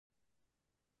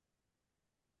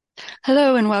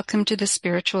Hello and welcome to the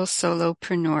Spiritual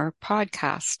Solopreneur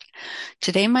podcast.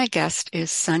 Today my guest is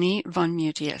Sunni Von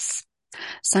Mutius.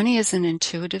 Sunni is an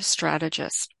intuitive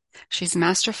strategist. She's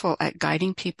masterful at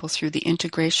guiding people through the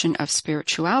integration of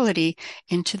spirituality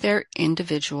into their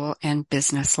individual and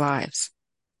business lives.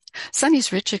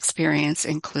 Sunni's rich experience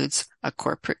includes a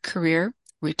corporate career,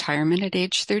 retirement at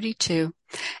age 32,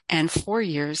 and 4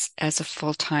 years as a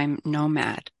full-time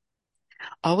nomad.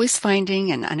 Always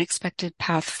finding an unexpected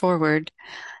path forward,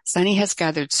 Sunni has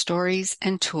gathered stories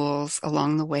and tools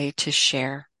along the way to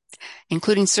share,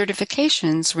 including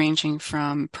certifications ranging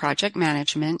from project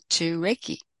management to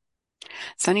Reiki.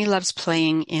 Sunni loves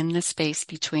playing in the space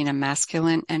between a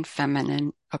masculine and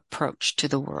feminine approach to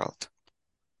the world.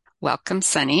 Welcome,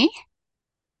 Sunni.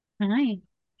 Hi.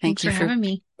 Thanks for having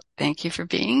me. Thank you for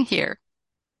being here.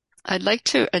 I'd like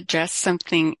to address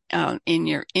something in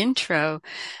your intro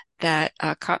that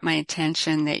caught my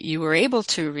attention, that you were able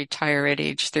to retire at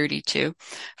age 32.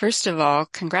 First of all,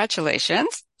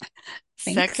 congratulations.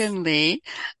 Thanks. Secondly,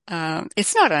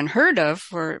 it's not unheard of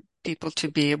for people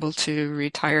to be able to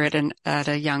retire at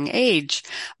a young age,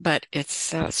 but it's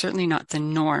certainly not the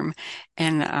norm.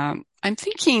 And I'm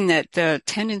thinking that the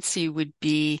tendency would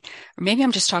be, or maybe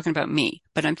I'm just talking about me,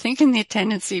 but I'm thinking the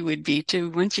tendency would be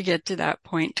to, once you get to that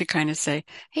point, to kind of say,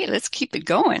 hey, let's keep it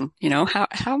going. You know,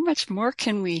 how much more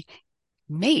can we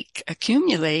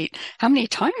accumulate? How many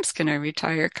times can I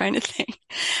retire, kind of thing?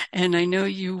 And I know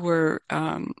you were,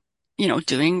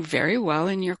 doing very well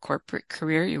in your corporate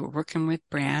career. You were working with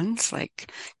brands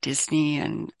like Disney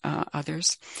and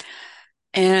others.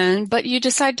 But you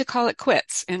decided to call it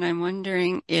quits. And I'm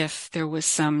wondering if there was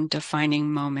some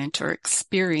defining moment or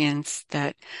experience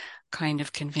that kind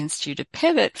of convinced you to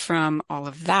pivot from all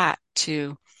of that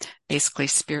to basically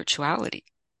spirituality.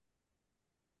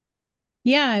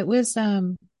 Yeah, it's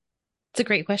a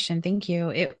great question. Thank you.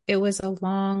 It was a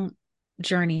long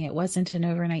journey. It wasn't an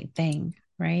overnight thing,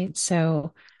 right?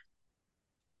 So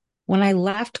when I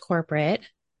left corporate,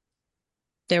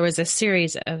 there was a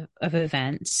series of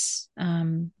events.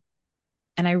 And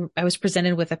I was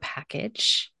presented with a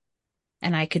package,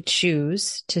 and I could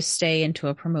choose to stay into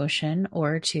a promotion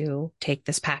or to take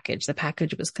this package. The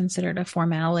package was considered a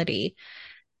formality.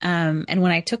 And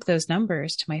when I took those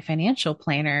numbers to my financial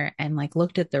planner and like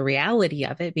looked at the reality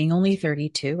of it being only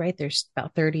 32, right? There's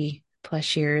about 30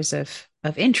 plus years of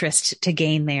interest to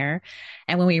gain there.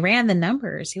 And when we ran the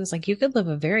numbers, he was like, you could live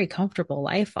a very comfortable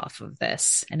life off of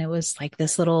this. And it was like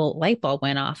this little light bulb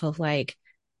went off of like,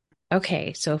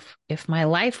 okay, so if my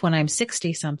life when I'm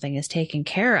 60 something is taken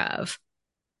care of,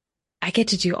 I get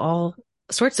to do all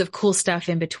sorts of cool stuff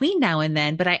in between now and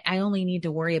then, but I only need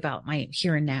to worry about my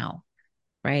here and now.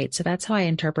 Right. So that's how I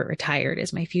interpret retired,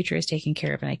 is my future is taken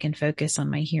care of and I can focus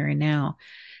on my here and now.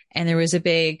 And there was a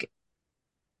big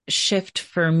shift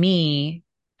for me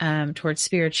towards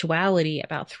spirituality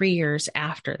about 3 years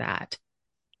after that.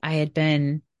 I had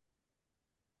been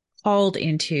called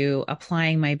into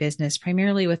applying my business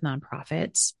primarily with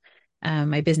nonprofits,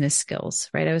 my business skills,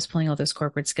 right? I was pulling all those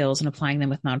corporate skills and applying them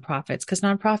with nonprofits because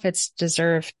nonprofits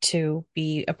deserve to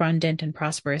be abundant and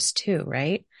prosperous too,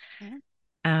 right? Yeah.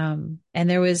 And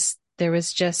there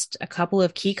was just a couple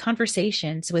of key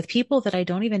conversations with people that I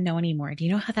don't even know anymore. Do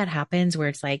you know how that happens? Where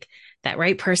it's like that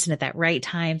right person at that right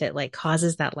time that like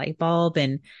causes that light bulb.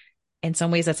 And in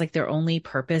some ways, that's like their only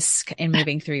purpose in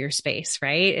moving through your space,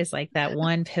 right? Is like that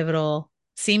one pivotal,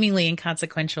 seemingly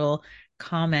inconsequential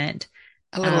comment.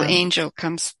 A little Um, angel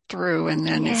comes through and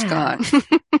then it's yeah, gone.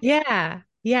 yeah,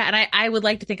 yeah. And I would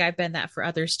like to think I've been that for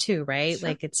others too, right? Sure.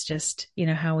 Like it's just,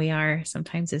 how we are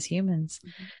sometimes as humans.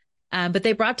 Mhm. But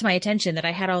they brought to my attention that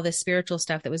I had all this spiritual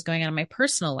stuff that was going on in my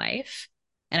personal life.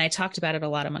 And I talked about it a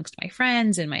lot amongst my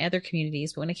friends and my other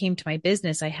communities. But when it came to my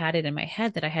business, I had it in my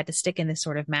head that I had to stick in this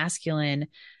sort of masculine,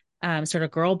 sort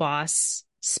of girl boss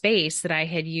space that I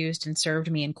had used and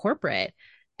served me in corporate.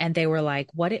 And they were like,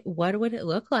 what would it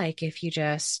look like if you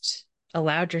just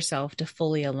allowed yourself to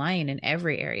fully align in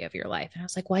every area of your life? And I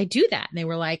was like, why do that? And they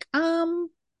were like,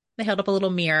 they held up a little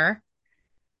mirror,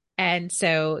 and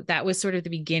so that was sort of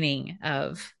the beginning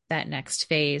of that next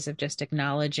phase of just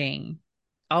acknowledging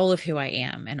all of who I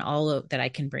am and all of that I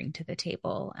can bring to the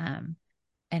table.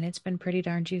 And it's been pretty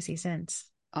darn juicy since.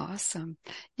 Awesome.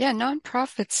 Yeah,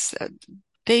 nonprofits,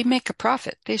 they make a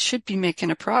profit. They should be making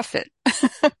a profit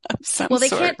of some Well,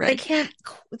 sort, right?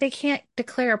 they can't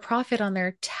declare a profit on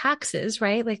their taxes,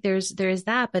 right? Like there's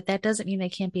that, but that doesn't mean they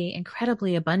can't be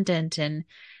incredibly abundant and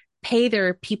pay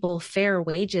their people fair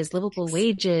wages, livable Ex-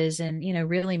 wages, and,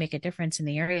 really make a difference in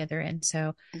the area they're in.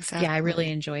 So yeah, I really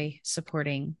Exactly. enjoy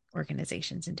supporting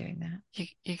organizations in doing that.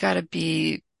 You got to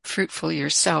be fruitful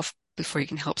yourself before you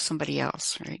can help somebody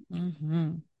else, right? Mm-hmm.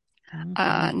 Mm-hmm.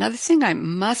 Another thing I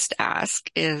must ask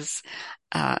is,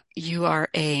 you are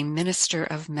a minister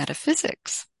of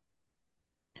metaphysics.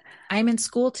 I'm in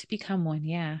school to become one.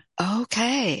 Yeah.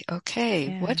 Okay, okay.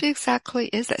 Yeah. What exactly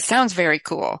is that? Sounds very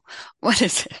cool. What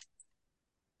is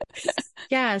it?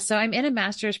 Yeah. So I'm in a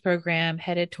master's program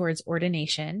headed towards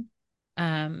ordination.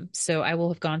 So I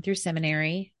will have gone through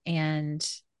seminary, and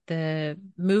the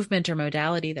movement or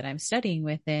modality that I'm studying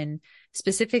within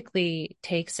specifically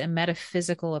takes a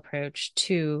metaphysical approach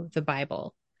to the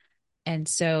Bible. And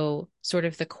so, sort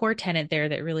of the core tenet there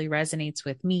that really resonates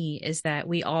with me is that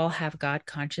we all have God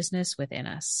consciousness within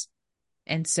us.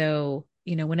 And so,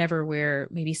 whenever we're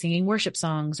maybe singing worship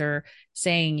songs or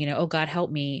saying, oh, God,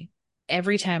 help me,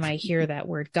 every time I hear that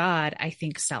word God, I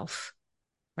think self,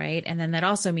 right? And then that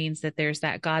also means that there's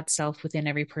that God self within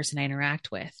every person I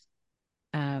interact with.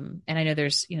 And I know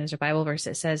there's a Bible verse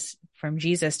that says from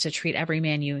Jesus to treat every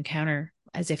man you encounter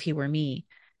as if he were me.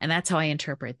 And that's how I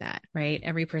interpret that, right?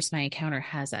 Every person I encounter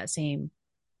has that same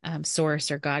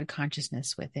source or God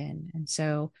consciousness within. And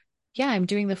so, yeah, I'm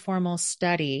doing the formal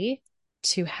study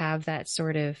to have that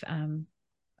sort of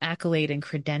accolade and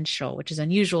credential, which is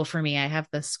unusual for me. I have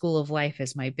the school of life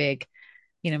as my big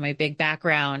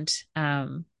background.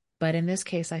 But in this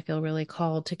case, I feel really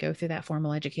called to go through that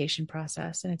formal education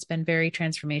process. And it's been very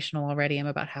transformational already. I'm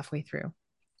about halfway through.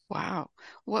 Wow.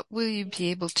 What will you be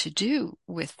able to do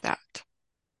with that?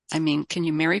 I mean, can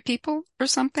you marry people or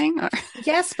something? Or...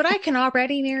 Yes, but I can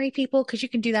already marry people because you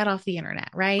can do that off the internet,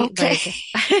 right? Okay.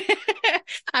 Like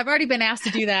I've already been asked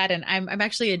to do that. And I'm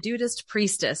actually a Dudist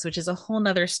priestess, which is a whole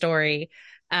nother story.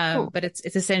 Oh, But it's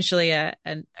essentially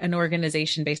an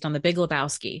organization based on the Big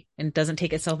Lebowski and doesn't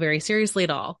take itself very seriously at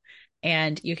all.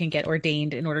 And you can get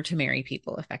ordained in order to marry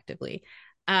people effectively.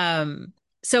 Um,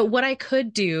 so what I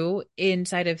could do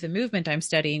inside of the movement I'm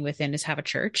studying within is have a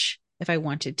church if I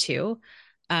wanted to.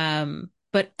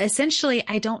 But essentially,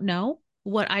 I don't know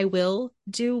what I will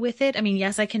do with it. I mean,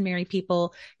 yes, I can marry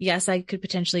people. Yes, I could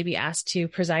potentially be asked to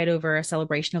preside over a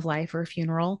celebration of life or a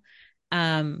funeral.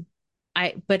 Um,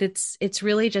 but it's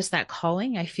really just that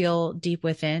calling I feel deep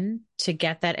within to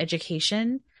get that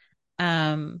education.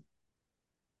 Um,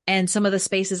 and some of the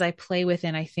spaces I play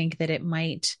within, I think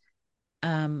that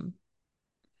um,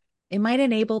 it might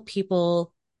enable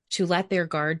people to let their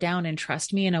guard down and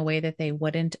trust me in a way that they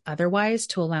wouldn't otherwise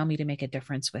to allow me to make a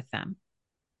difference with them.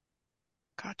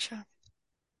 gotcha.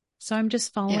 So I'm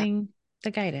just Yeah, following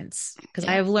the guidance because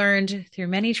I yeah. have learned through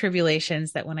many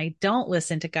tribulations that when I don't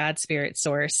listen to God's spirit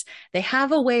source, they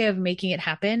have a way of making it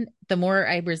happen. The more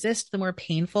I resist, the more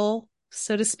painful,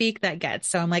 so to speak, that gets.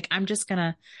 So I'm like, I'm just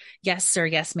gonna, yes, sir,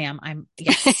 yes, ma'am.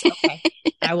 Yes, okay.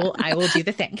 I will do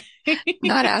the thing.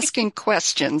 Not asking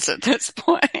questions at this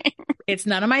point. It's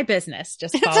none of my business.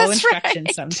 Just follow That's instructions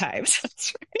right. sometimes.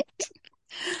 That's right.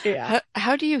 Yeah.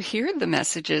 How do you hear the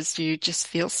messages? Do you just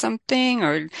feel something,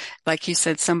 or like you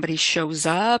said, somebody shows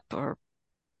up, or?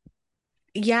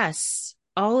 Yes,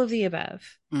 all of the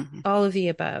above. Mhm. All of the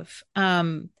above.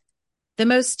 The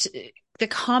most, the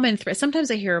common thread, sometimes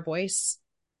I hear a voice,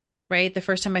 right? The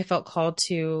first time I felt called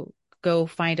to go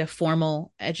find a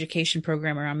formal education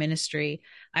program around ministry,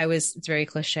 it's very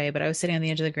cliche, but I was sitting on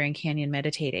the edge of the Grand Canyon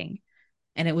meditating.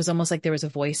 And it was almost like there was a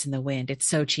voice in the wind. It's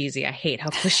so cheesy. I hate how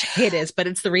cliche it is, but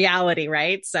it's the reality,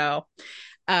 right? So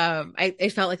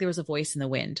it felt like there was a voice in the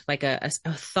wind, like a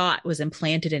thought was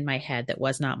implanted in my head that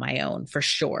was not my own for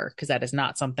sure, because that is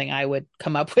not something I would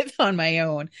come up with on my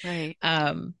own. Right.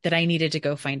 That I needed to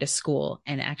go find a school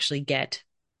and actually get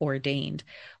ordained.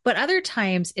 But other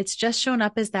times it's just shown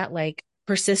up as that like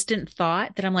persistent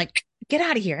thought that I'm like, get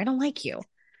out of here. I don't like you.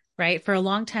 Right. For a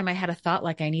long time, I had a thought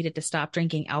like I needed to stop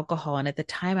drinking alcohol. And at the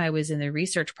time, I was in the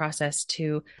research process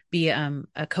to be a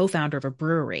co founder of a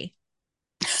brewery.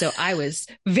 So I was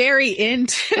very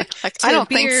into Like, I to don't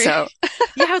think beer. so.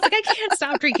 Yeah, I was like, I can't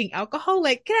stop drinking alcohol.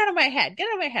 Like, get out of my head. Get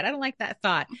out of my head. I don't like that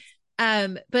thought.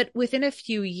 But within a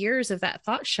few years of that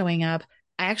thought showing up,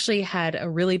 I actually had a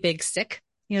really big sick,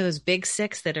 those big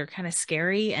sicks that are kind of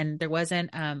scary. And it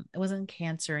wasn't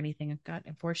cancer or anything. God,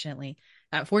 fortunately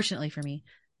for me.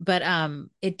 But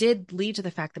it did lead to the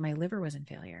fact that my liver was in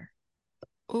failure.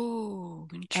 Oh,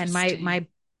 And interesting.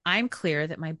 I'm clear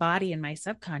that my body and my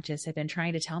subconscious had been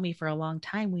trying to tell me for a long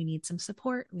time, we need some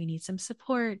support. We need some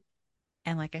support.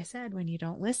 And like I said, when you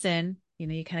don't listen,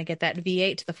 you kind of get that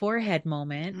V8 to the forehead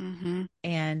moment. Hmm.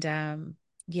 And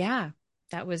yeah,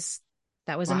 that was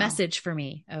a Wow. message for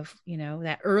me of,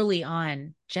 that early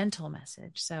on gentle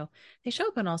message. So they show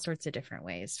up in all sorts of different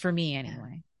ways for me Yeah.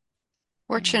 anyway.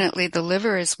 Yeah, Fortunately, the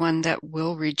liver is one that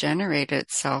will regenerate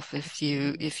itself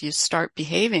absolutely. if you start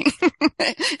behaving.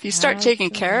 If you start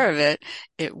taking care of Absolutely. it,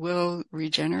 it will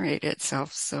regenerate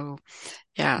itself. So,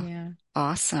 yeah, Yeah.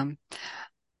 awesome.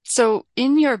 So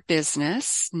in your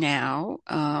business now,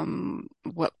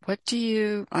 what do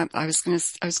you, I was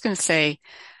gonna say,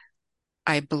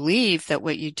 I believe that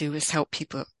what you do is help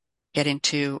people get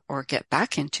into or get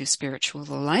back into spiritual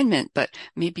alignment, but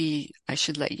maybe I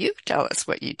should let you tell us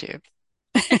what you do.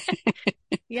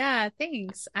 Yeah,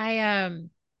 thanks.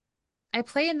 I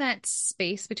play in that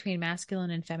space between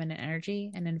masculine and feminine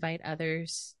energy and invite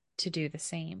others to do the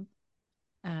same.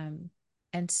 Um,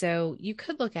 and so you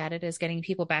could look at it as getting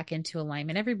people back into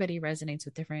alignment. Everybody resonates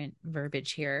with different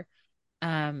verbiage here.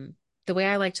 The way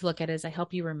I like to look at it is I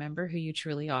help you remember who you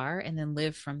truly are and then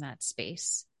live from that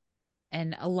space.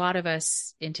 And a lot of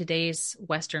us in today's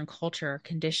Western culture are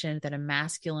conditioned that a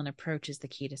masculine approach is the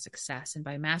key to success. And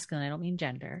by masculine, I don't mean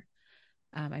gender.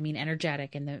 I mean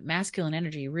energetic. And the masculine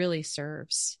energy really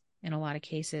serves in a lot of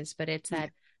cases, but it's Yeah,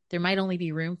 that there might only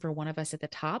be room for one of us at the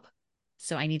top.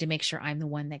 So I need to make sure I'm the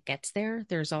one that gets there.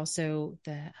 There's also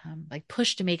the like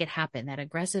push to make it happen, that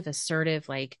aggressive, assertive,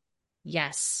 like,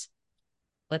 yes,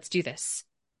 let's do this.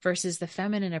 Versus the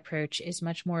feminine approach is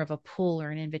much more of a pull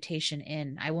or an invitation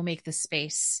in. I will make the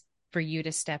space for you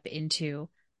to step into.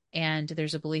 And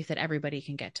there's a belief that everybody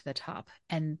can get to the top,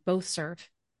 and both serve,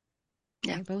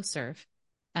 yeah, right? Both serve.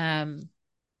 Um,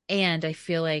 and I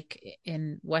feel like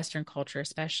in Western culture,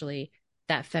 especially,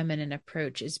 that feminine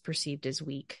approach is perceived as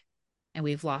weak. And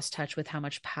we've lost touch with how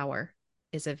much power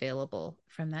is available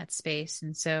from that space.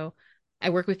 And so I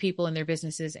work with people in their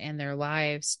businesses and their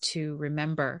lives to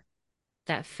remember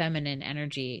that feminine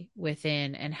energy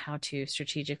within and how to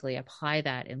strategically apply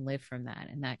that and live from that.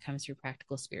 And that comes through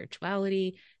practical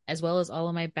spirituality, as well as all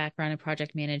of my background in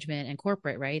project management and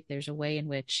corporate, right? There's a way in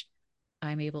which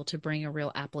I'm able to bring a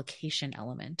real application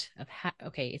element of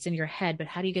okay, it's in your head, but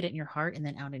how do you get it in your heart and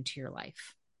then out into your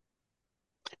life?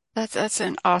 that's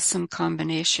an awesome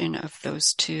combination of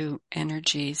those two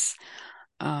energies.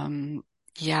 Um,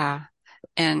 yeah,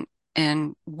 and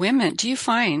and women, do you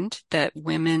find that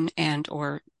women and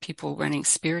or people running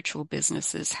spiritual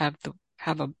businesses have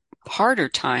a harder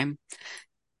time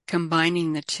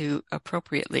combining the two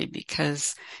appropriately?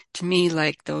 Because to me,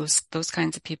 like those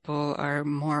kinds of people are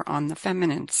more on the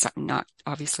feminine side, not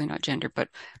obviously not gender, but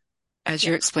as Yeah.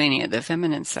 you're explaining it, the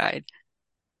feminine side.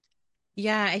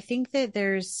 Yeah, I think that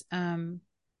there's and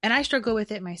I struggle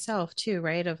with it myself too,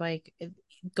 right? Of like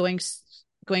going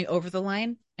going over the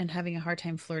line and having a hard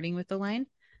time flirting with the line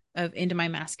of into my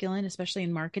masculine, especially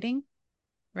in marketing,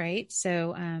 right?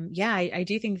 So yeah, I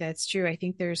do think that's true. I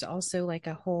think there's also like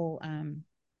a whole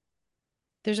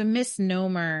there's a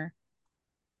misnomer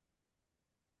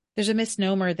there's a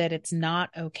misnomer that it's not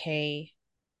okay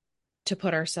to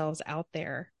put ourselves out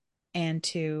there and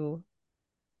to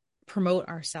promote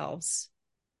ourselves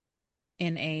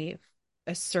in a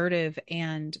assertive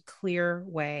and clear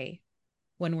way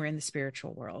when we're in the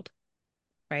spiritual world,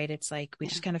 right? It's like we Yeah,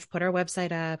 just kind of put our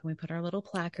website up and we put our little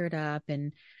placard up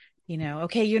and,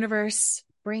 okay, universe,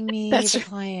 bring me that's the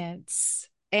clients.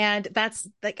 And that's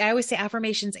like I always say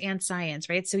affirmations and science,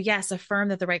 right? So, yes, affirm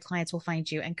that the right clients will find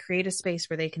you and create a space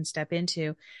where they can step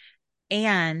into.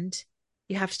 And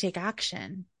you have to take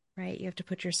action, right? You have to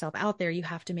put yourself out there. You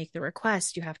have to make the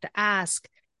request. You have to ask.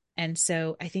 And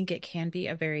so I think it can be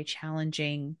a very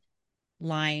challenging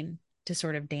line to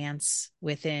sort of dance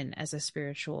within as a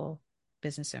spiritual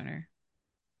business owner.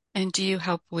 And do you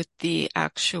help with the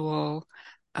actual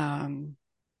um,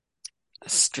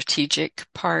 strategic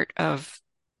part of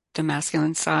the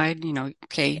masculine side? You know,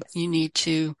 okay, you Yes. need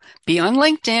to be on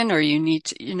LinkedIn or you need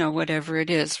to, whatever it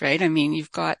is, right? I mean,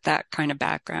 you've got that kind of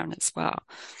background as well,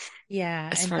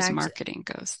 Yeah. as In far as fact, marketing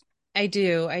goes. I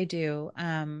do. I do.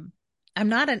 I'm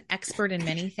not an expert in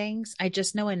many things. I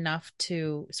just know enough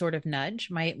to sort of nudge.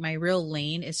 My real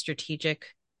lane is strategic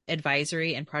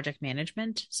advisory and project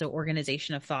management. So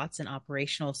organization of thoughts and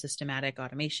operational systematic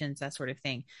automations, that sort of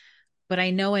thing. But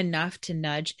I know enough to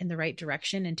nudge in the right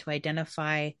direction and to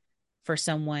identify for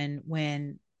someone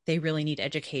when they really need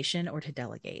education or to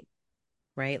delegate,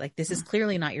 right? Like this is Mm,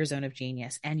 clearly not your zone of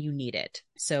genius and you need it.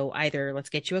 So either let's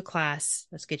get you a class,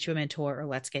 let's get you a mentor, or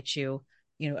let's get you,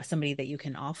 somebody that you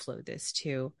can offload this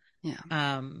to. yeah.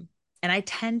 Um, and I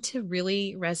tend to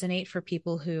really resonate for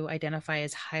people who identify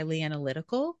as highly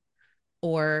analytical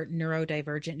or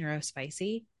neurodivergent,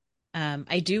 neurospicy.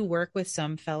 I do work with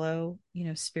some fellow,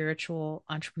 spiritual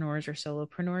entrepreneurs or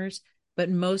solopreneurs, but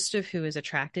most of who is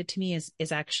attracted to me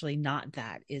is actually not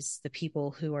that, is the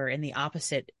people who are in the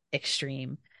opposite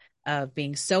extreme of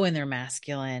being so in their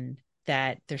masculine.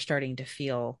 that they're starting to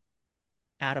feel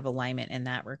out of alignment in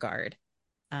that regard.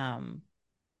 Um,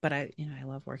 but I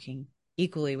love working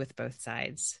equally with both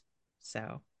sides.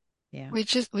 So, yeah. We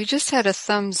just had a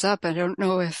thumbs up. I don't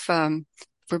know if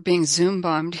we're being Zoom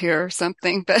bombed here or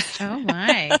something, but Oh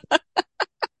my.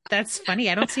 That's funny.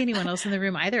 I don't see anyone else in the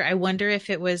room either. I wonder if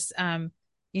it was,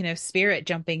 spirit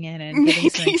jumping in and giving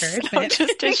some maybe so. encouragement.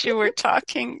 Just as you were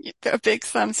talking, a big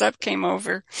thumbs up came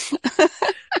over.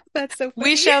 That's so We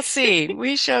funny. shall see.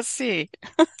 We shall see.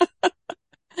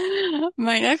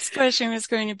 My next question was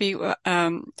going to be,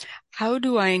 how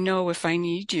do I know if I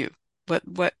need you?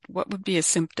 What would be a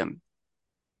symptom?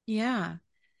 Yeah.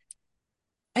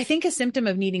 I think a symptom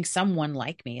of needing someone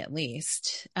like me, at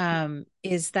least,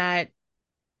 is that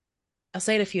I'll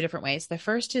say it a few different ways. The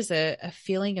first is a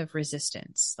feeling of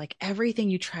resistance. Like everything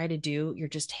you try to do, you're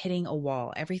just hitting a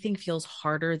wall. Everything feels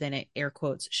harder than it, air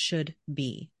quotes, should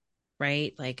be,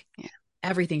 right? Like Yeah.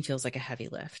 everything feels like a heavy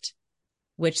lift,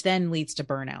 which then leads to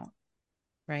burnout,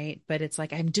 right? But it's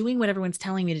like I'm doing what everyone's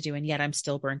telling me to do, and yet I'm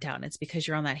still burnt out. And it's because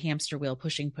you're on that hamster wheel,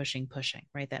 pushing, pushing, pushing,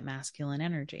 right? That masculine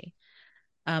energy.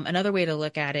 Another way to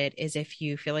look at it is if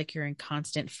you feel like you're in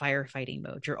constant firefighting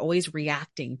mode, you're always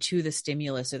reacting to the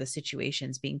stimulus or the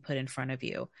situations being put in front of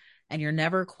you. And you're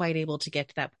never quite able to get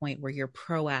to that point where you're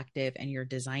proactive and you're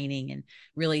designing and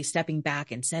really stepping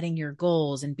back and setting your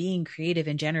goals and being creative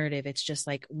and generative. It's just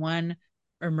like one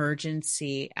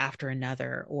emergency after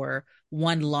another, or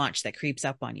one launch that creeps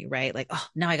up on you, right? Like, oh,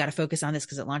 now I got to focus on this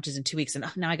because it launches in 2 weeks. And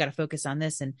oh, now I got to focus on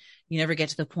this. And you never get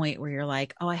to the point where you're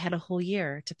like, oh, I had a whole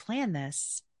year to plan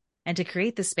this and to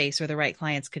create the space where the right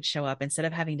clients could show up instead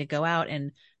of having to go out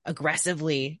and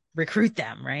aggressively recruit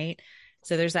them, right?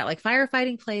 So there's that like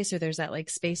firefighting place, or there's that like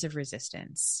space of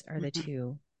resistance, are the Mhm.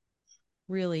 two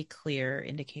really clear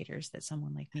indicators that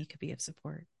someone like me could be of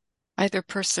support. Either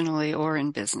personally or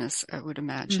in business, I would Mm-hmm.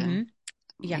 imagine.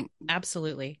 I Yeah, mean,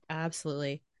 absolutely.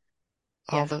 Absolutely.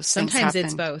 all Yeah. those things Sometimes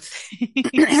it's happen. both.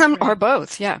 Or Right.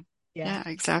 both. Yeah. Yeah.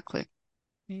 Yeah, exactly.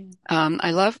 Yeah.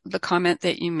 I love the comment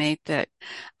that you made that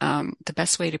the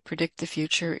best way to predict the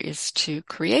future is to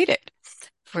create it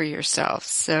for yourself.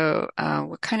 So,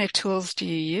 what kind of tools do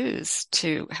you use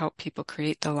to help people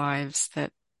create the lives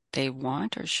that they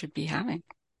want or should be having?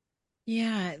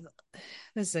 Yeah.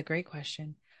 This is a great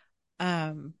question.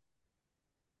 Um,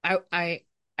 I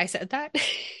said that. I'm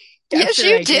Yes, sure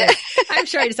you I did. did. I'm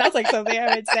sure it sounds like something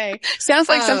I would say. Sounds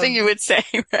like something you Um, would say,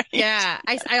 right? yeah,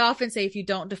 I often say if you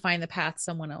don't define the path,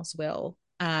 someone else will.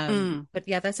 Mm, But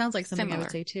yeah, that sounds like something I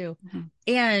would similar. say too. Mhm.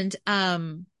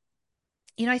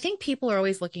 And I think people are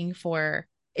always looking for,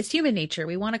 it's human nature.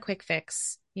 We want a quick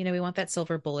fix. We want that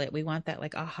silver bullet. We want that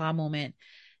like aha moment.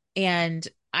 And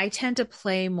I tend to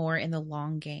play more in the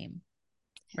long game,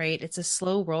 right? It's a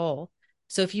slow roll.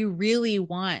 So if you really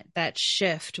want that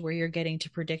shift where you're getting to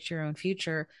predict your own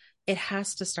future, it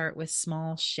has to start with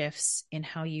small shifts in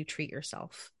how you treat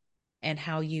yourself and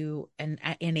how you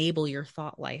enable your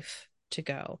thought life to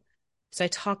go. So I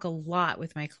talk a lot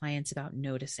with my clients about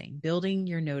noticing, building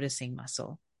your noticing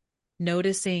muscle,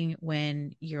 noticing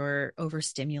when you're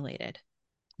overstimulated,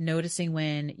 noticing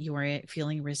when you're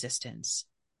feeling resistance,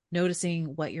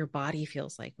 noticing what your body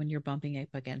feels like when you're bumping up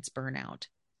against burnout.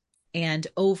 And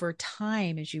over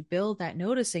time, as you build that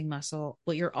noticing muscle,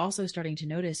 what you're also starting to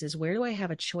notice is, where do I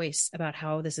have a choice about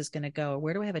how this is going to go? Or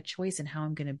where do I have a choice in how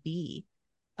I'm going to be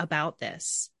about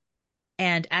this?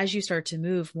 And as you start to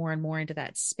move more and more into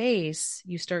that space,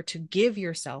 you start to give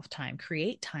yourself time,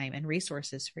 create time and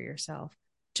resources for yourself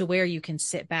to where you can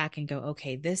sit back and go,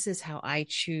 okay, this is how I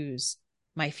choose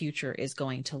my future is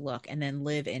going to look, and then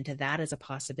live into that as a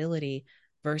possibility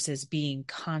versus being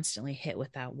constantly hit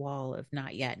with that wall of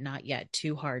not yet, not yet,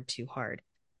 too hard, too hard.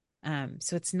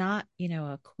 So it's not,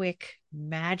 a quick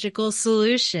magical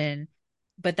solution,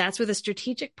 but that's where the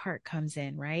strategic part comes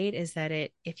in, right? Is that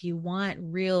if you want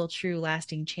real, true,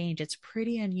 lasting change, it's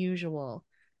pretty unusual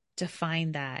to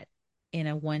find that in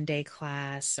a 1 day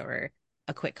class or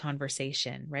a quick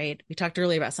conversation, right? We talked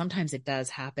earlier about sometimes it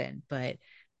does happen, but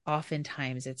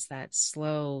oftentimes it's that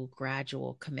slow,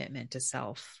 gradual commitment to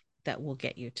self that will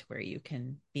get you to where you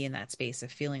can be in that space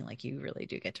of feeling like you really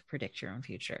do get to predict your own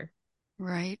future.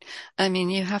 Right. I mean,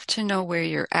 you have to know where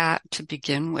you're at to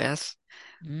begin with,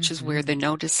 which is where Mm-hmm. the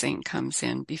noticing comes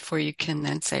in before you can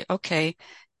then say, okay,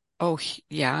 oh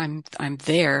yeah, I'm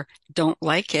there. Don't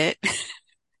like it.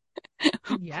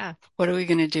 Yeah. What are we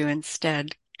going to do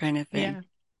instead? Kind of thing. Yeah.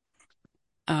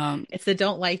 Um, It's the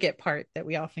don't like it part that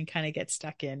we often kind of get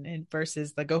stuck in, and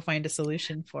versus the go find a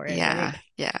solution for it, yeah, right?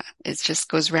 yeah. It just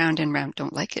goes round and round.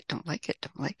 Don't like it. Don't like it.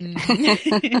 Don't like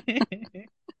it.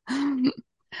 Mm-hmm.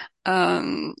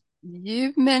 Um,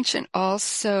 You mentioned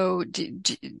also, do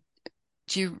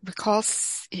you recall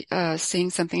saying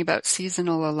something about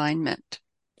seasonal alignment?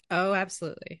 Oh,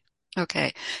 absolutely.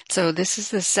 Okay, so this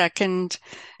is the second,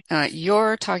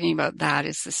 you're talking about that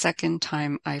is the second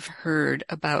time I've heard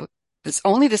about this,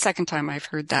 only the second time I've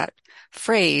heard that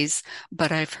phrase,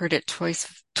 but I've heard it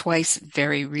twice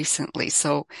very recently.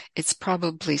 So it's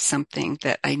probably something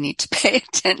that I need to pay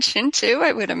attention to,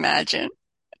 I would imagine.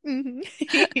 Mhm.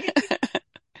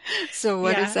 So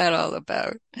what is Yeah. that all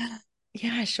about?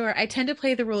 Yeah, sure. I tend to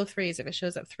play the rule of threes if it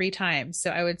shows up three times. So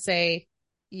I would say,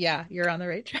 yeah, you're on the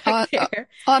right track On, there.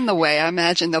 on the way, I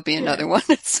imagine there'll be Yeah. another one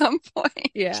at some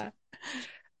point. Yeah.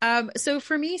 So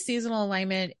for me, seasonal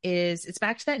alignment is it's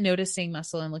back to that noticing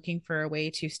muscle and looking for a way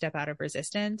to step out of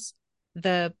resistance.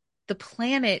 The the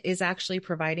planet is actually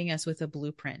providing us with a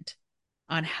blueprint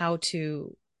on how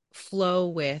to flow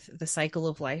with the cycle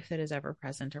of life that is ever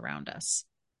present around us.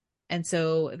 And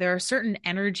so there are certain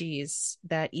energies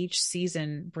that each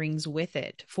season brings with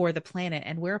it for the planet,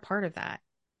 and we're a part of that.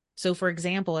 So, for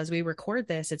example, as we record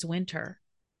this, it's winter.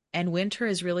 And winter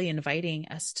is really inviting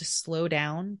us to slow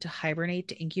down, to hibernate,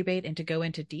 to incubate, and to go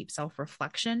into deep self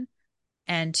reflection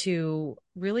and to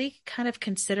really kind of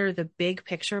consider the big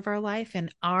picture of our life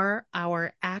and are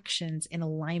our actions in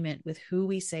alignment with who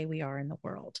we say we are in the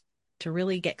world, to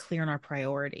really get clear on our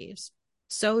priorities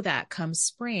so that come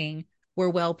spring, we're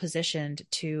well positioned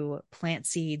to plant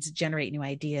seeds, generate new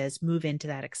ideas, move into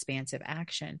that expansive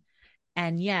action.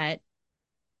 And yet,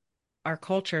 our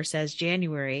culture says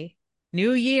January,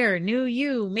 new year, new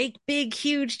you, make big,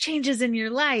 huge changes in your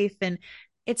life. And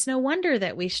it's no wonder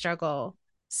that we struggle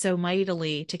so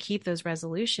mightily to keep those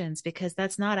resolutions because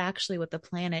that's not actually what the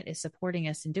planet is supporting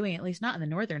us in doing, at least not in the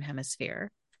Northern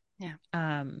Hemisphere. Yeah.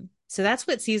 So that's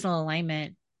what seasonal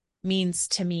alignment means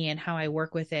to me and how I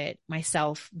work with it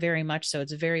myself very much so.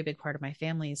 It's a very big part of my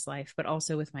family's life, but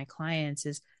also with my clients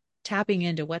is tapping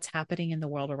into what's happening in the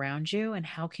world around you and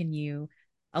how can you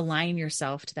align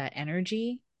yourself to that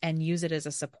energy and use it as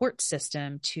a support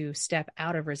system to step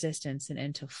out of resistance and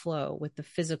into flow with the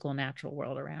physical natural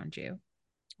world around you.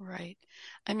 Right.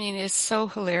 I mean, it's so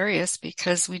hilarious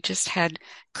because we just had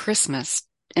Christmas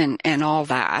and all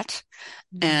that.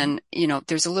 Mm-hmm. And,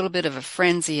 there's a little bit of a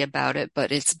frenzy about it,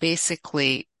 but it's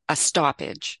basically a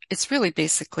stoppage. It's really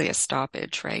basically a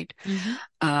stoppage, right?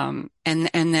 Mm-hmm. And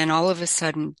then all of a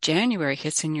sudden January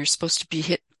hits and you're supposed to be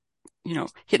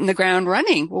hitting the ground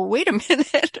running. Well, wait a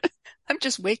minute. I'm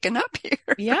just waking up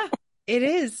here. Yeah, it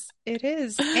is. It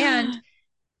is. And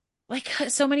like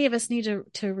so many of us need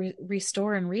to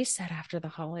restore and reset after the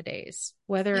holidays,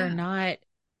 whether or Yeah, not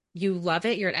you love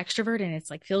it, you're an extrovert and it's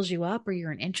like fills you up, or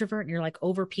you're an introvert and you're like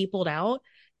over peopled out.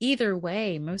 Either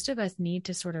way, most of us need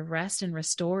to sort of rest and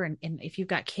restore. And if you've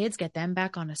got kids, get them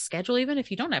back on a schedule. Even if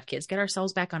you don't have kids, get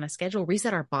ourselves back on a schedule,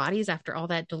 reset our bodies after all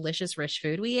that delicious, rich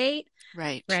food we ate.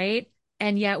 right. Right.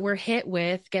 And yet we're hit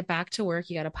with get back to work.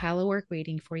 You got a pile of work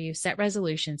waiting for you, set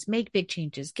resolutions, make big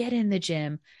changes, get in the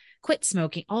gym, quit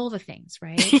smoking, all the things.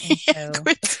 Right. And so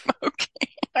Quit smoking.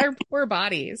 our poor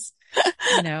bodies,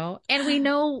 and we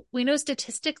know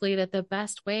statistically that the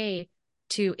best way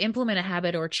to implement a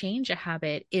habit or change a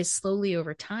habit is slowly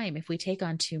over time. If we take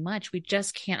on too much, we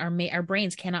just can't, our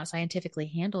brains cannot scientifically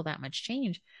handle that much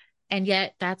change. And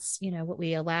yet that's, what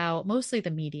we allow mostly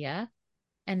the media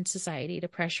and society to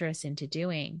pressure us into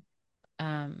doing.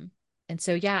 Um, and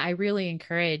so, yeah, I really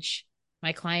encourage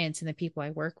my clients and the people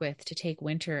I work with to take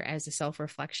winter as a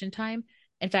self-reflection time.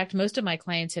 In fact, most of my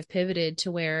clients have pivoted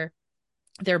to where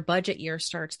their budget year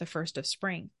starts the first of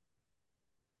spring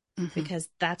Hmm. because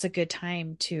that's a good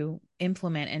time to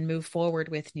implement and move forward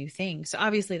with new things. So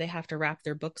obviously they have to wrap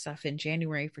their books up in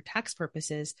January for tax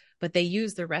purposes, but they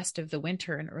use the rest of the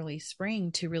winter and early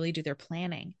spring to really do their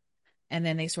planning. And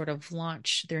then they sort of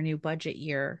launch their new budget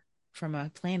year from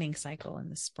a planning cycle in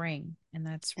the spring. And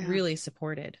that's Yeah, really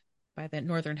supported by the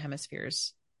Northern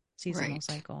Hemisphere's seasonal right,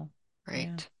 cycle. Yeah.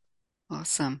 right.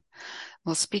 Awesome.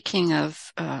 Well, speaking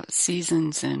of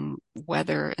seasons and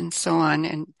weather and so on,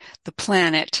 and the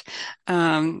planet,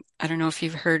 I don't know if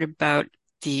you've heard about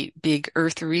the big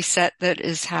Earth reset that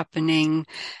is happening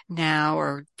now,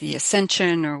 or the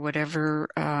ascension, or whatever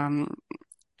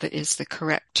that is the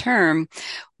correct term,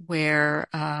 where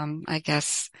I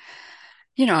guess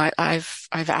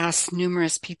I've asked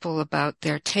numerous people about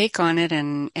their take on it,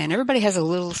 and everybody has a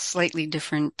little slightly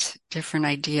different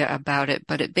idea about it,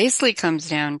 but it basically comes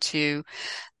down to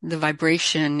the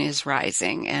vibration is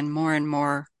rising and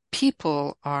more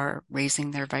people are raising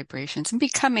their vibrations and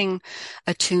becoming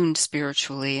attuned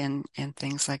spiritually and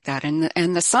things like that.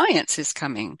 And the science is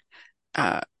coming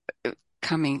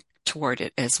toward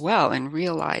it as well and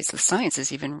realize the science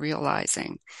is even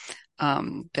realizing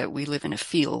that we live in a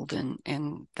field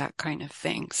and that kind of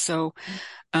thing. So,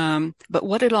 but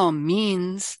what it all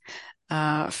means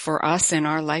for us in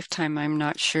our lifetime, I'm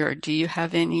not sure. Do you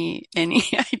have any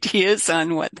ideas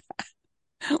on what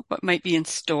might be in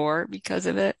store because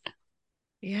of it?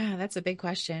 Yeah, that's a big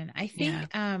question. Yeah.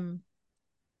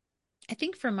 I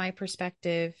think from my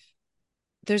perspective,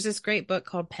 there's this great book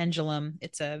called Pendulum.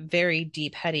 It's a very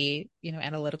deep, heady,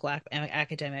 analytical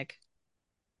academic,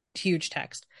 huge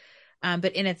text.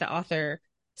 But in it, the author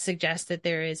suggests that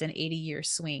there is an 80-year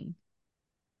swing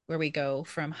where we go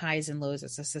from highs and lows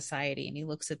as a society. And he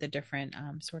looks at the different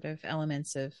sort of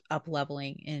elements of up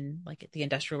leveling in like the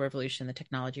Industrial Revolution, the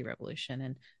technology revolution,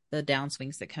 and the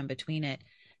downswings that come between it.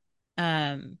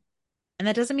 And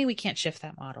that doesn't mean we can't shift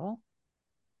that model.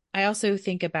 I also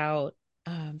think about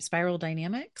spiral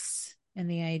dynamics and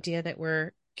the idea that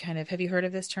we're have you heard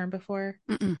of this term before?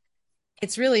 Mm-mm.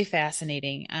 It's really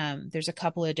fascinating. There's a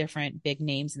couple of different big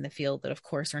names in the field that, of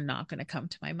course, are not going to come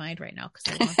to my mind right now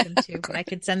because I want them to, but I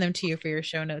could send them to you for your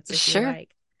show notes if you Sure.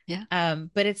 like. Yeah.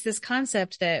 But it's this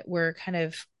concept that we're kind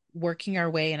of working our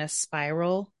way in a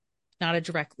spiral, it's not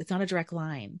a direct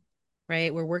line,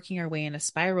 right? We're working our way in a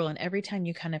spiral. And every time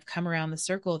you kind of come around the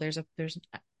circle, there's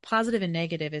positive and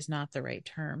negative is not the right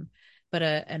term, but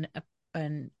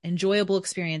an enjoyable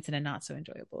experience and a not so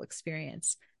enjoyable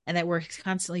experience. And that we're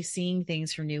constantly seeing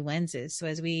things from new lenses. So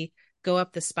as we go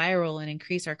up the spiral and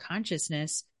increase our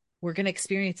consciousness, we're going to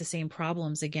experience the same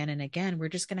problems again and again. We're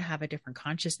just going to have a different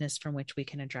consciousness from which we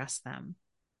can address them.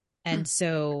 Hmm. And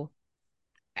so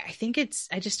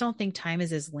I just don't think time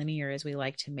is as linear as we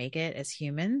like to make it as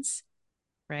humans.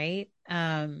 Right.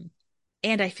 And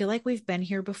I feel like we've been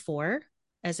here before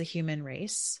as a human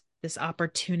race, this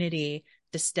opportunity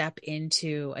to step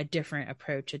into a different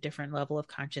approach, a different level of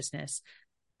consciousness.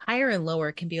 Higher and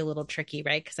lower can be a little tricky,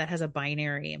 right? Because that has a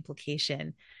binary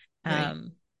implication. Right.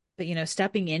 But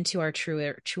stepping into our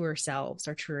truer selves,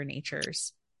 our truer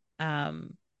natures.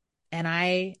 And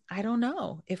I don't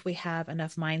know if we have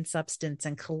enough mind substance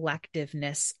and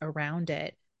collectiveness around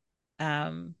it.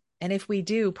 And if we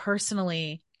do,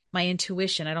 personally, my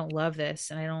intuition, I don't love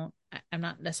this, and I'm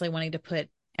not necessarily wanting to put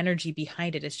energy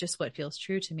behind it. It's just what feels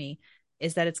true to me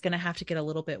is that it's going to have to get a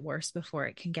little bit worse before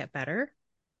it can get better.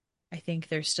 I think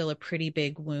there's still a pretty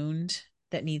big wound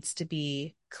that needs to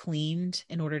be cleaned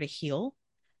in order to heal.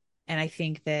 And I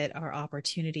think that our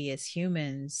opportunity as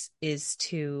humans is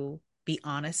to be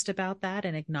honest about that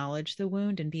and acknowledge the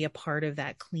wound and be a part of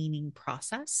that cleaning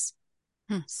process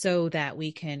Hmm. so that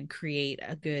we can create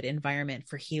a good environment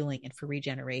for healing and for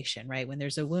regeneration, right? When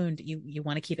there's a wound, you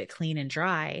want to keep it clean and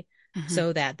dry Mm-hmm.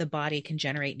 so that the body can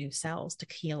generate new cells to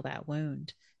heal that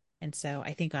wound. And so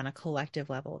I think on a collective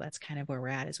level, that's kind of where we're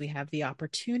at is we have the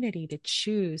opportunity to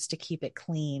choose to keep it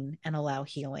clean and allow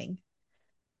healing.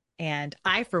 And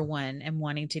I, for one, am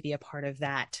wanting to be a part of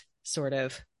that sort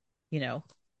of, you know,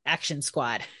 action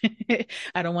squad.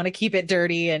 I don't want to keep it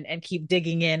dirty and keep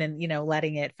digging in and,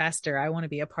 letting it fester. I want to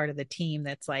be a part of the team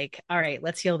that's like, all right,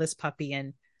 let's heal this puppy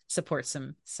and support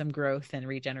some growth and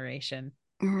regeneration.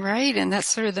 Right. And that's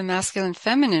sort of the masculine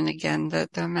feminine again.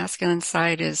 The masculine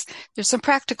side is there's some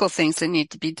practical things that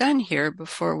need to be done here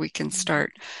before we can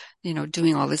start,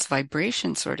 doing all this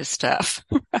vibration sort of stuff.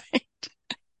 Right.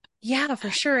 Yeah, for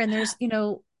sure. And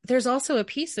there's also a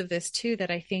piece of this too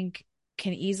that I think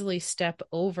can easily step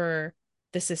over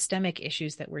the systemic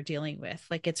issues that we're dealing with.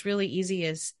 Like it's really easy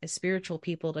as spiritual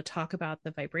people to talk about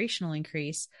the vibrational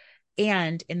increase.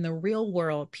 And in the real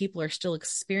world, people are still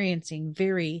experiencing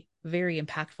very, very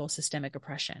impactful systemic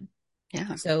oppression.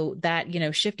 Yeah, So that,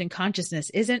 shift in consciousness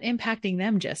isn't impacting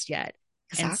them just yet.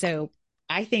 And exactly. so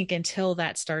I think until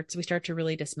we start to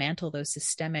really dismantle those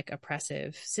systemic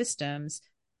oppressive systems,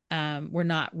 we're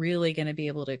not really going to be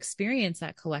able to experience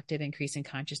that collective increase in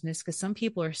consciousness because some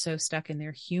people are so stuck in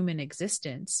their human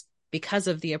existence because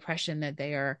of the oppression that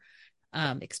they are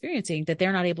experiencing that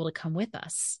they're not able to come with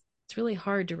us. It's really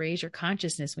hard to raise your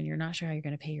consciousness when you're not sure how you're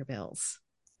going to pay your bills.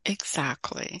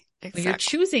 Exactly. When you're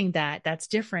Exactly. choosing that, that's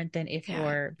different than if Yeah.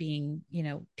 you're being,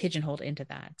 pigeonholed into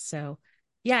that. So,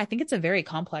 yeah, I think it's a very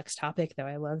complex topic, though.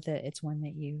 I love that it's one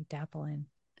that you dabble in.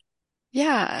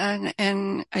 Yeah.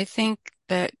 And I think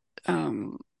that,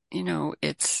 um,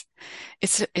 it's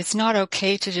not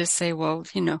okay to just say, well,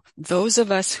 those of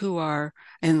us who are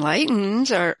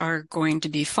enlightened are going to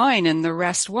be fine and the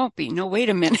rest won't be. No, wait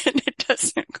a minute. It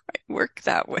doesn't quite work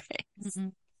that way.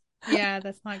 Mm-mm. Yeah,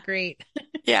 that's not great.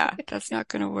 Yeah, that's not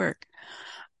going to work.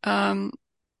 Um,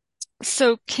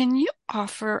 So can you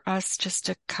offer us just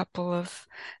a couple of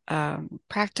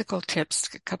practical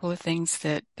tips, a couple of things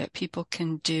that people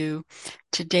can do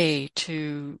today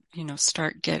to,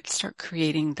 start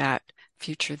creating that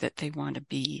future that they want to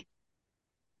be?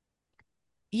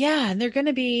 Yeah, and they're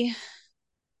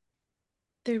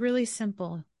really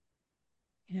simple.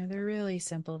 They're really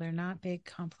simple. They're not big,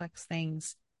 complex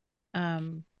things.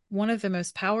 One of the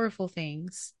most powerful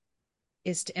things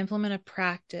is to implement a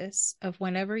practice of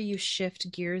whenever you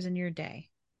shift gears in your day,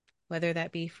 whether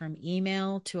that be from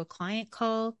email to a client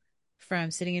call,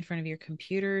 from sitting in front of your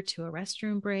computer to a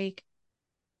restroom break,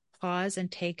 pause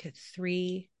and take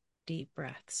 3 deep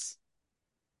breaths.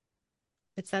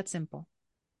 It's that simple.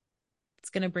 It's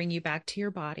going to bring you back to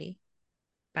your body,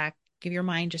 give your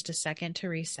mind just a second to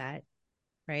reset,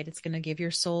 right? It's going to give your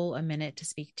soul a minute to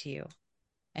speak to you.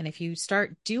 And if you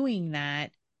start doing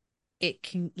that, it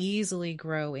can easily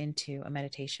grow into a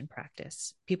meditation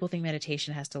practice. People think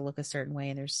meditation has to look a certain way,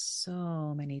 and there's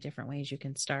so many different ways you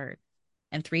can start.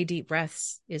 And 3 deep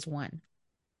breaths is one.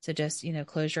 So just,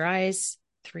 close your eyes,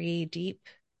 3 deep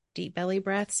belly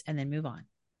breaths, and then move on.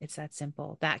 It's that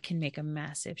simple. That can make a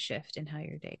massive shift in how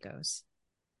your day goes.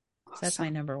 So that's my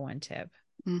Awesome. number one tip.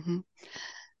 Hmm.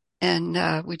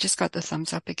 And we just got the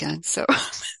thumbs up again. So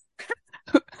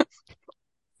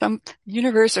some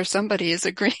universe or somebody is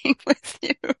agreeing with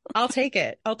you. I'll take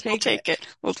it. I'll We'll take it. take it.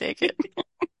 We'll take it.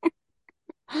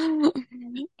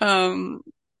 Um,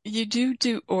 you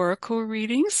do oracle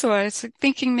readings, so I was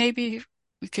thinking maybe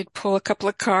we could pull a couple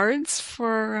of cards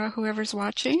for whoever's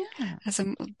watching Yeah, as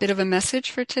a bit of a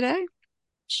message for today.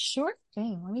 sure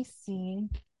thing. Let me see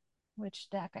which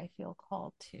deck I feel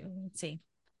called to. Let's see.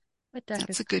 What deck That's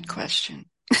is a good called? question.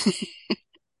 I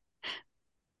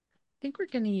think we're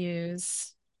going to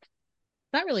use,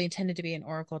 not really intended to be an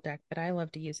oracle deck, but I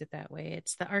love to use it that way.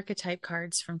 It's the archetype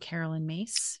cards from Carolyn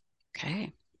Mace.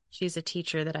 Okay. She's a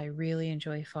teacher that I really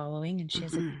enjoy following, and she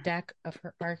has a Hmm. deck of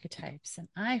her archetypes, and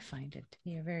I find it to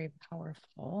be a very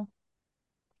powerful.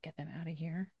 Get them out of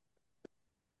here.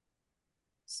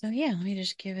 So yeah, let me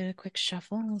just give it a quick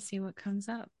shuffle and we'll see what comes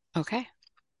up. Okay.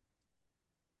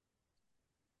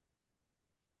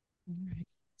 All right.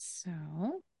 So,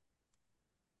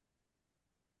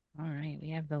 all right,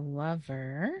 we have the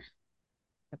lover,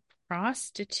 the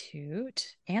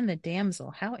prostitute, and the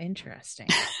damsel. How interesting.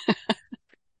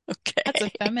 That's a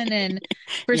Okay.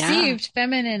 Yeah, perceived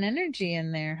feminine energy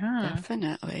in there, huh?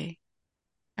 definitely.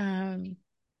 Um,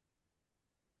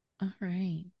 all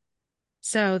right.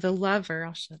 So the lover,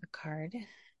 I'll show the card.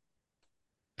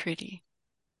 Pretty.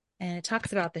 And it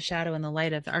talks about the shadow and the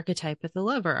light of the archetype, but the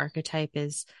lover archetype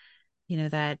is,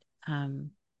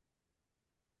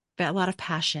 that a lot of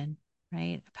passion,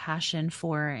 right? A passion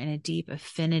for and a deep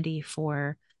affinity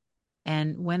for.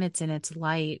 And when it's in its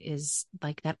light is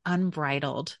like that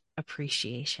unbridled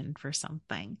appreciation for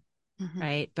something, Hmm.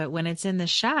 right? But when it's in the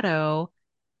shadow,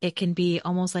 it can be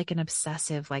almost like an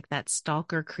obsessive, like that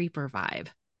stalker creeper vibe,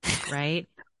 right?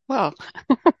 Well,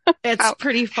 It's how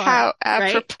pretty far, how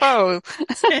right? apropos.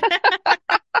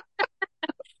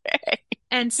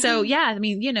 And so, yeah, I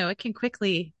mean, it can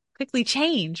quickly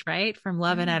change, right? From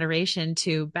love and Yeah. adoration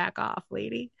to back off,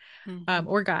 lady, Hmm.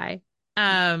 or guy.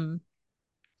 Um,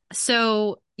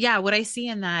 so yeah, what I see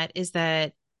in that is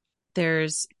that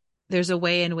there's there's a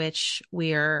way in which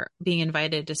we are being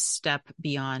invited to step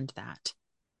beyond that.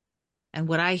 And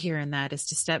what I hear in that is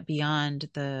to step beyond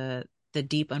the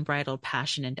deep unbridled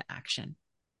passion into action,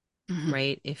 Hmm.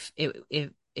 right? If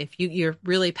you're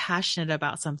really passionate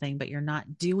about something but you're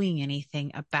not doing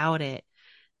anything about it,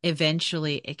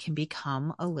 eventually it can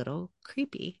become a little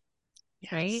creepy,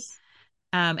 right? Yes.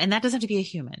 And that doesn't have to be a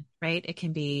human, right? It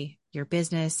can be your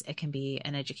business, it can be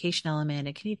an education element,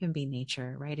 it can even be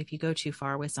nature, right? If you go too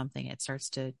far with something, it starts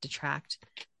to detract.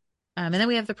 And then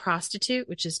we have the prostitute,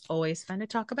 which is always fun to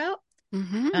talk about.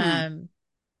 Hmm. Um,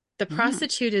 the Hmm.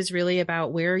 prostitute is really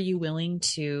about where are you willing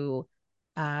to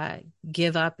uh,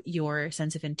 give up your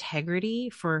sense of integrity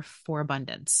for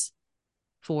abundance,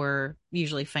 for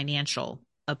usually financial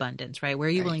abundance, right? Where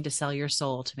are you Right. willing to sell your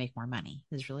soul to make more money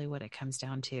is really what it comes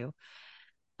down to.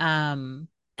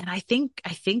 And I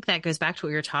think that goes back to what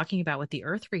we were talking about with the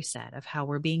earth reset of how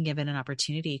we're being given an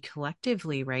opportunity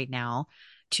collectively right now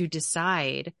to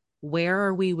decide where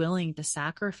are we willing to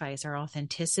sacrifice our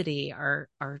authenticity, our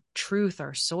truth,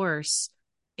 our source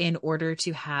in order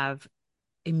to have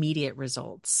immediate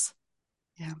results,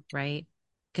 Yeah. right?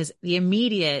 Because the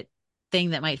immediate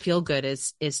thing that might feel good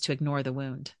is to ignore the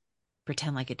wound,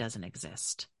 pretend like it doesn't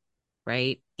exist,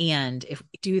 right? And if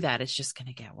we do that, it's just going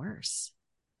to get worse.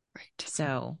 Right.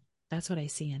 So that's what I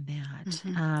see in that.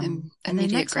 And And the immediate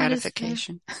next one is the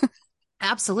gratification.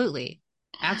 Absolutely.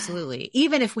 Absolutely.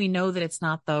 Even if we know that it's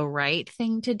not the right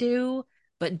thing to do,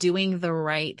 but doing the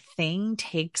right thing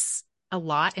takes a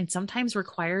lot and sometimes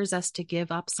requires us to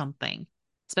give up something,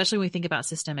 especially when we think about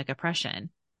systemic oppression.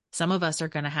 Some of us are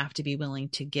going to have to be willing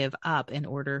to give up in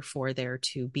order for there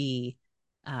to be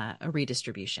a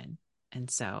redistribution. And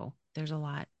so there's a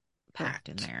lot packed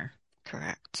in Correct. there.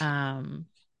 Correct. And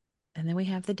then we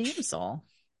have the damsel.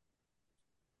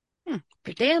 Hmm.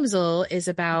 The damsel is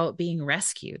about being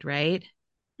rescued, right?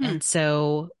 Hmm. And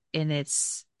so in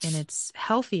its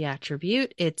healthy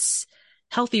attribute, it's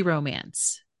healthy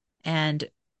romance and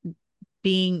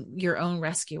being your own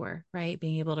rescuer, right?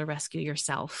 Being able to rescue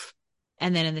yourself.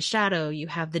 And then in the shadow, you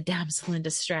have the damsel in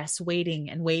distress waiting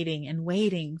and waiting and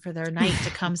waiting for their knight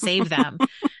to come save them.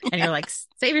 And you're like,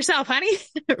 save yourself, honey.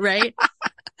 Right.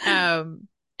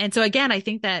 And so again, I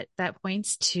think that that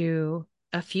points to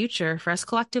a future for us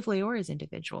collectively or as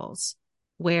individuals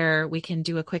where we can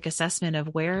do a quick assessment of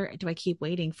where do I keep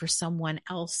waiting for someone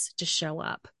else to show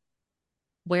up?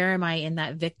 Where am I in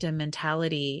that victim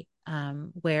mentality,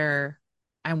 where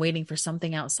I'm waiting for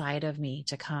something outside of me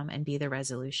to come and be the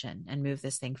resolution and move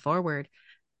this thing forward?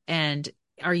 And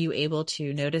are you able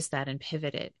to notice that and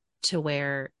pivot it to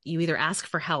where you either ask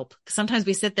for help? Sometimes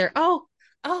we sit there, oh,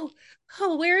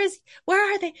 where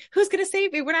are they? Who's going to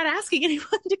save me? We're not asking anyone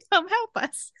to come help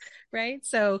us. Right.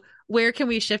 So where can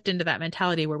we shift into that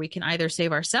mentality where we can either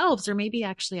save ourselves or maybe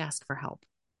actually ask for help?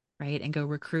 Right. And go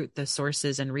recruit the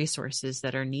sources and resources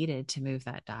that are needed to move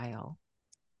that dial.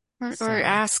 Or So,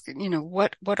 ask,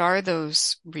 what are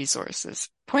those resources?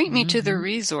 Point me to the mhm.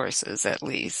 resources at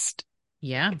least.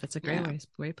 Yeah, that's a Yeah.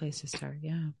 great place to start.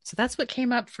 Yeah. So that's what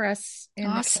came up for us in the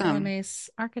Awesome.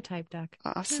 KLMA's archetype deck.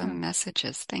 Yeah. Awesome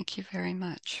messages. Thank you very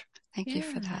much. Thank you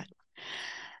for Yeah. that.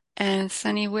 And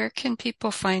Sunny, where can people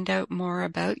find out more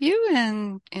about you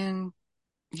and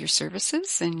your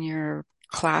services and your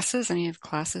classes? And you have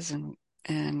classes and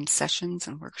sessions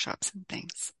and workshops and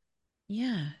things.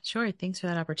 Yeah, sure. Thanks for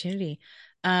that opportunity.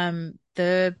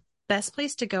 The best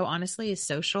place to go, honestly, is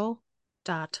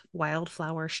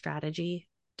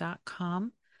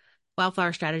social.wildflowerstrategy.com.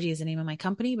 Wildflower Strategy is the name of my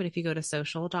company, but if you go to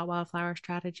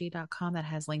social.wildflowerstrategy.com, that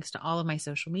has links to all of my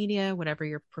social media, whatever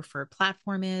your preferred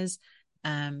platform is.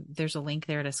 There's a link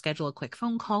there to schedule a quick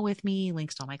phone call with me,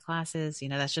 links to all my classes.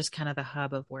 That's just kind of the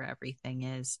hub of where everything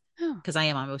is Oh, because I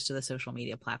am on most of the social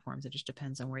media platforms. It just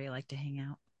depends on where you like to hang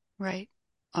out. right.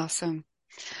 Awesome.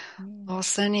 Yeah. Well,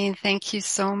 Sunny, thank you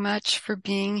so much for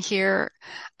being here.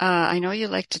 I know you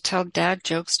like to tell dad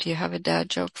jokes. Do you have a dad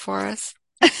joke for us?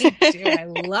 I do. I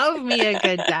love me a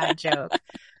good dad joke.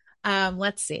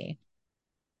 Let's see.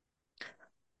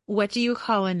 What do you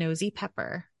call a nosy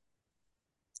pepper?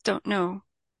 Don't know.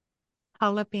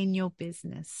 Jalapeno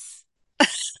business. I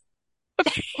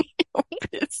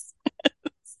guess so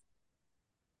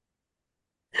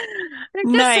cheesy.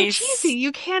 Nice.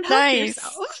 You can't help Nice.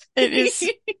 yourself. It is,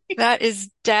 that is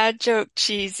dad joke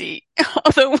cheesy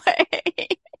all the way.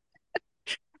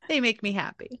 They make me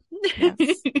happy.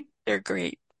 Yes, they're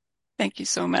great. Thank you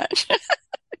so much.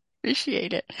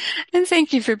 Appreciate it. And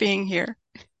thank you for being here.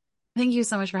 Thank you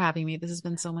so much for having me. This has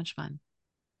been so much fun.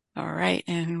 All right.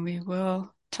 And we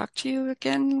will talk to you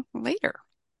again later.